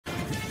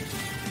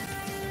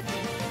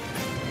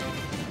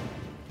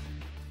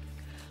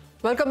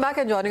Welcome back,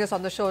 and joining us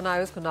on the show now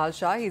is Kunal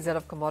Shah. He's head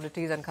of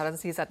commodities and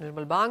currencies at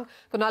Nirmal.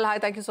 Kunal, hi,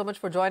 thank you so much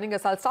for joining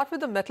us. I'll start with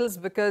the metals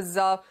because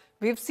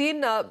we've seen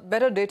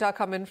better data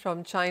come in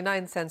from China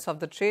in sense of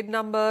the trade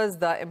numbers.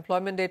 The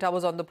employment data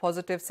was on the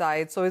positive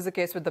side. So is the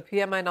case with the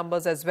PMI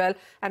numbers as well.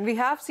 And we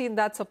have seen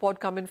that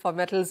support come in for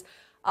metals.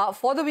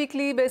 For the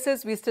weekly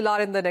basis, we still are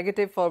in the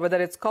negative for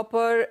whether it's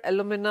copper,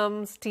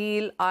 aluminum,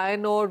 steel,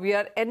 iron ore. We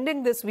are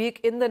ending this week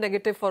in the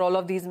negative for all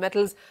of these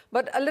metals.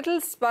 But a little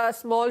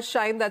small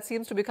shine that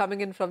seems to be coming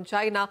in from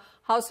China.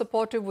 How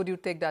supportive would you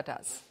take that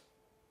as?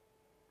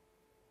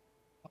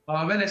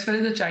 Well, as far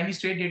as the Chinese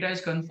trade data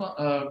is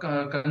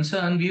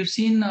concerned, we've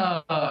seen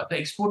the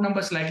export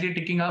numbers slightly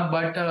ticking up,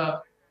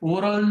 but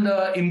overall,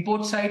 the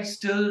import side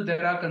still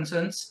there are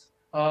concerns.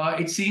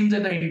 It seems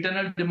that the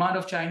internal demand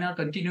of China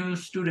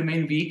continues to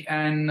remain weak,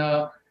 and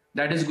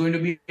that is going to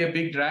be a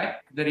big drag.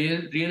 The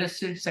real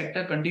estate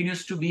sector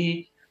continues to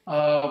be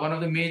one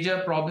of the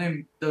major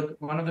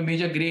one of the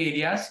major gray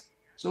areas.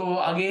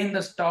 So again,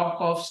 the stock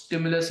of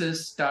stimulus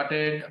is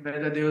started.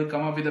 Whether they will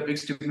come up with a big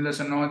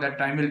stimulus or not, that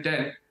time will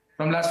tell.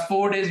 From last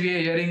 4 days, we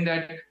are hearing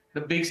that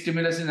the big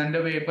stimulus is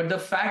underway. But the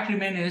fact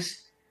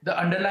remains the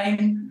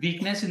underlying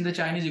weakness in the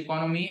Chinese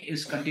economy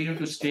is continuing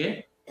to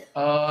stay.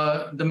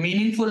 The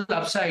meaningful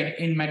upside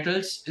in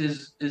metals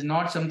is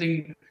not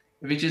something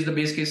which is the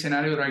base case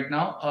scenario right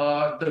now.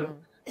 The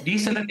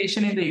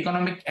deceleration in the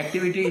economic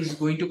activity is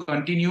going to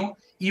continue,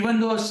 even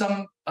though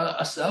some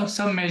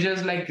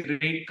measures like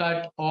rate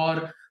cut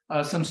or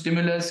some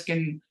stimulus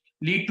can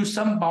lead to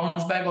some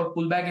bounce back or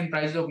pullback in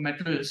prices of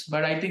metals.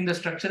 But I think the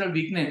structural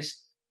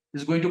weakness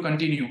is going to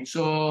continue.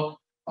 So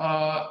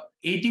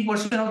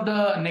 80% of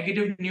the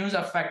negative news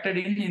are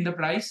factored in the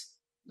price.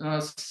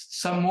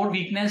 Some more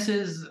weakness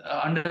is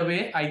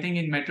underway, I think,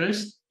 in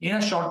metals in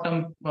a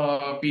short-term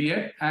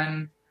period.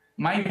 And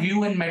my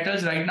view in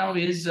metals right now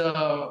is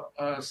sell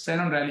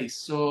on rallies.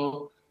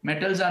 So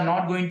metals are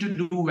not going to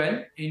do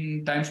well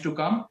in times to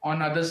come. On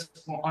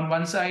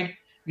one side,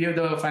 we have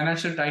the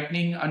financial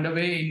tightening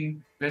underway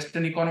in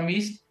Western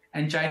economies,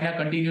 and China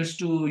continues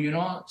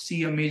to,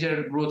 see a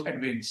major growth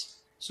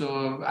headwinds.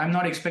 So I'm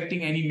not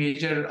expecting any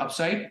major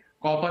upside.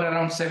 Copper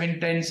around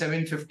 710,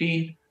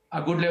 715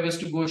 are good levels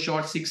to go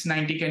short.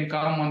 690 can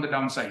come on the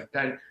downside.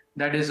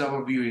 That is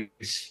our view.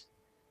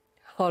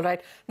 All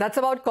right. That's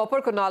about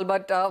copper, Kunal.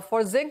 But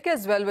for zinc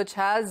as well, which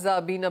has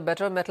been a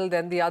better metal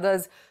than the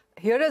others,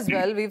 here as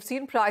well, we've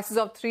seen prices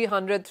of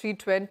 300,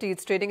 320.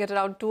 It's trading at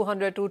around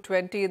 200,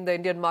 220 in the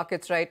Indian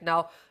markets right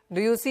now. Do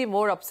you see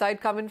more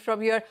upside coming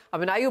from here? I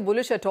mean, are you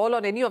bullish at all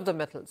on any of the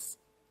metals?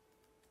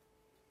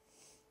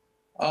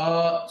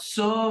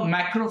 So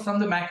from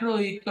the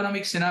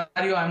macroeconomic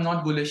scenario, I'm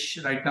not bullish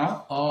right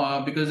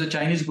now because the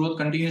Chinese growth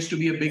continues to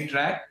be a big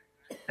drag.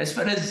 As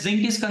far as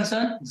zinc is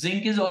concerned,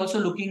 zinc is also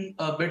looking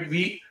a bit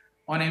weak.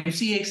 On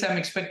MCX, I'm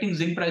expecting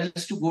zinc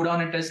prices to go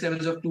down at test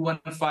levels of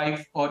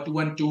 215 or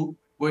 212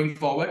 going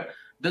forward.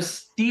 The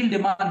steel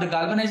demand, the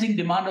galvanizing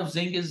demand of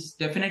zinc is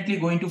definitely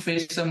going to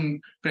face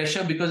some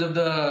pressure because of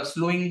the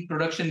slowing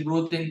production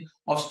growth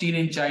of steel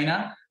in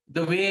China.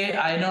 The way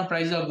iron ore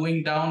prices are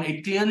going down,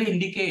 it clearly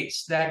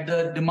indicates that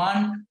the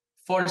demand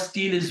for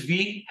steel is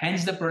weak.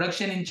 Hence, the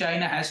production in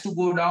China has to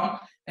go down.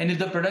 And if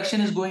the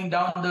production is going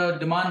down, the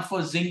demand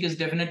for zinc is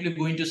definitely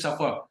going to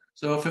suffer.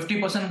 So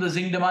 50% of the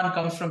zinc demand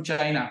comes from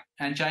China.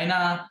 And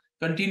China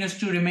continues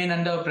to remain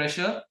under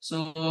pressure.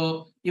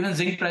 So even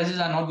zinc prices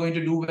are not going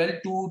to do well.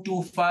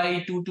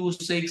 225,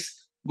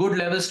 226, good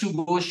levels to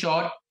go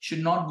short.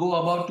 Should not go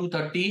above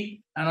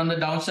 230. And on the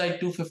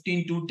downside,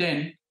 215,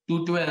 210.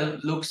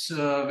 212 looks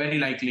very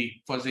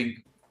likely for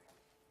zinc.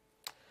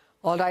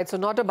 All right, so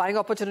not a buying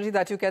opportunity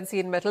that you can see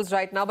in metals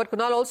right now. But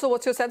Kunal, also,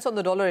 what's your sense on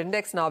the dollar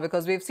index now?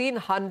 Because we've seen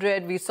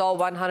 100, we saw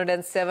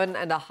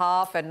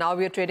 107.5, and now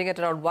we are trading at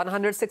around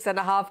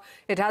 106.5.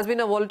 It has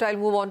been a volatile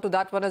move on to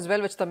that one as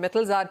well, which the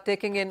metals are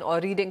taking in or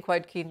reading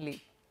quite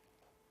keenly.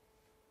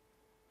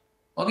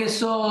 Okay,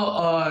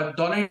 so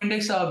dollar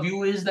index, our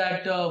view is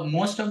that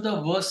most of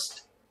the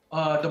worst,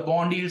 the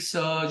bond yield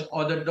surge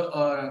or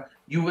the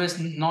US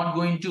not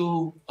going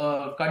to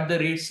cut the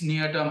rates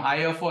near term,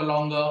 higher for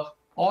longer.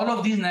 All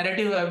of these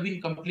narratives have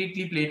been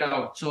completely played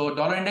out. So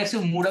dollar index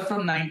have moved up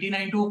from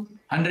 99 to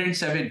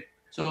 107.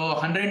 So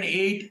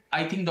 108,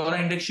 I think dollar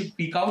index should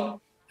peak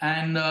out.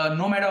 And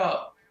no matter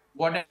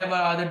whatever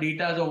are the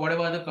data or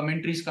whatever are the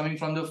commentaries coming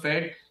from the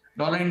Fed,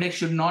 dollar index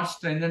should not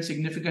strengthen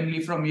significantly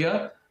from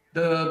here.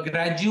 The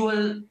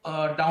gradual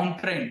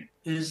downtrend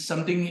is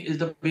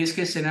the base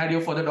case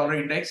scenario for the dollar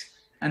index.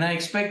 And I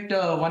expect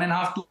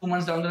 1.5 to 2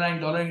 months down the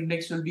line, dollar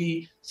index will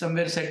be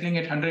somewhere settling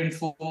at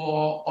 104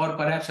 or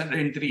perhaps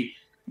 103.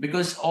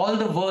 Because all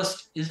the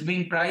worst is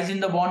being priced in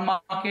the bond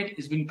market,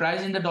 is being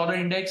priced in the dollar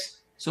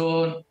index.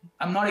 So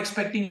I'm not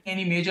expecting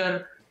any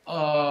major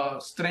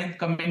strength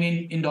coming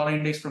in dollar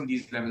index from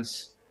these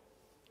levels.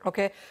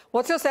 Okay.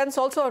 What's your sense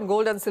also on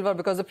gold and silver?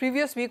 Because the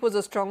previous week was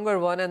a stronger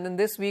one, and then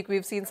this week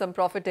we've seen some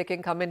profit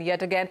taking come in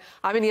yet again.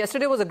 I mean,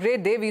 yesterday was a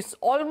great day. We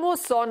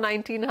almost saw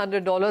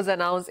 $1,900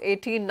 an ounce.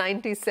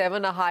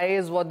 1897 a high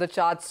is what the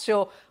charts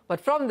show. But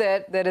from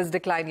there is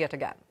decline yet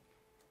again.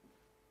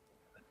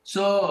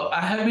 So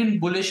I have been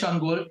bullish on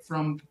gold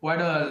from quite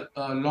a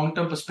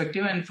long-term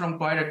perspective and from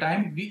quite a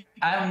time.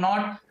 I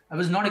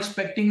was not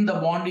expecting the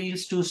bond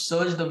yields to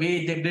surge the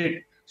way they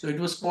did. So it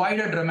was quite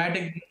a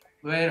dramatic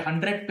where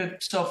 100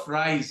 pips of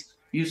rise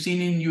we've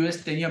seen in US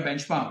 10-year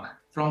benchmark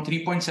from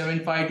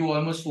 3.75 to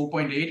almost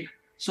 4.8.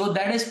 So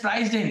that is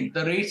priced in.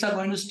 The rates are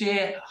going to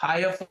stay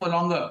higher for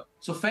longer.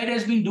 So Fed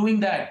has been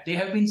doing that. They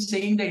have been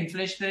saying the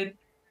inflation rate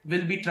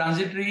will be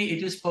transitory.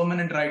 It is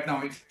permanent right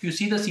now. If you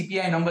see the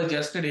CPI numbers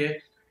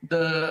yesterday,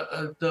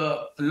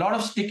 the lot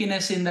of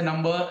stickiness in the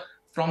number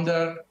from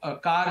the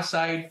car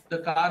side, the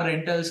car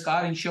rentals,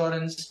 car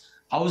insurance,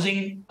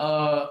 housing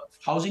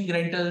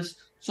rentals.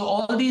 So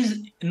all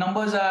these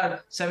numbers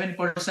are 7%,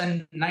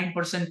 9%,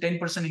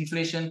 10%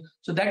 inflation.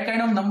 So that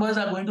kind of numbers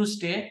are going to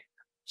stay.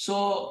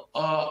 So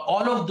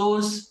all of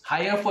those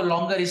higher for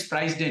longer is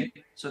priced in.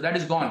 So that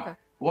is gone. Okay.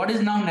 What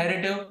is now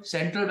narrative?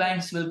 Central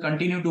banks will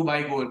continue to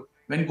buy gold.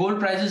 When gold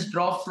prices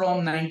drop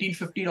from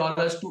 $1,950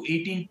 to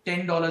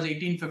 $1,810,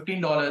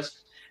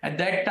 $1,815, at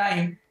that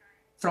time,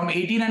 from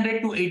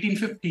 1,800 to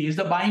 1,850 is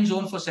the buying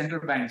zone for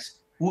central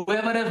banks.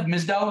 Whoever have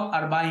missed out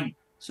are buying.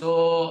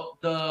 So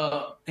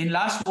in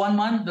last 1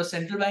 month, the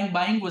central bank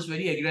buying was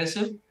very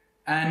aggressive.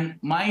 And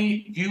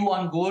my view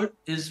on gold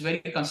is very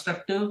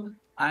constructive.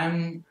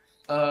 I'm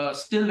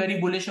still very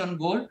bullish on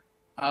gold.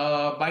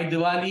 By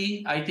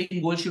Diwali, I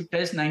think gold should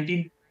test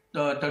 $1,935,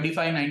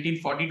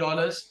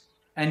 $1,940.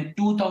 And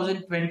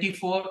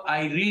 2024,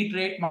 I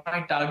reiterate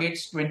my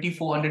targets,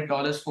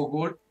 $2,400 for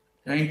gold.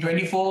 In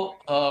 24,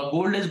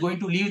 gold is going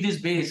to leave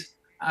this base.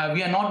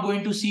 We are not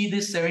going to see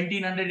this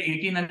 $1,700,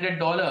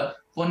 $1,800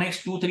 for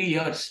next 2-3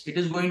 years. It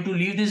is going to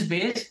leave this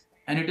base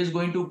and it is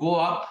going to go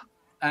up.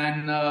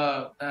 And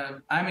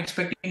I'm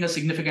expecting a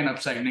significant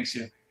upside next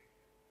year.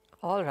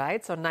 All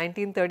right, so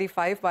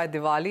 1935 by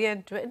Diwali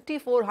and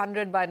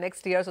 2400 by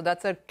next year. So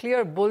that's a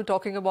clear bull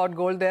talking about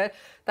gold there.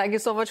 Thank you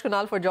so much,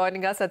 Kunal, for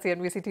joining us at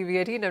CNBC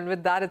TV18. And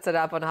with that, it's a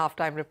wrap on a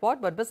halftime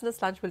report. But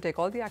Business Lunch will take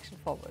all the action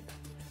forward.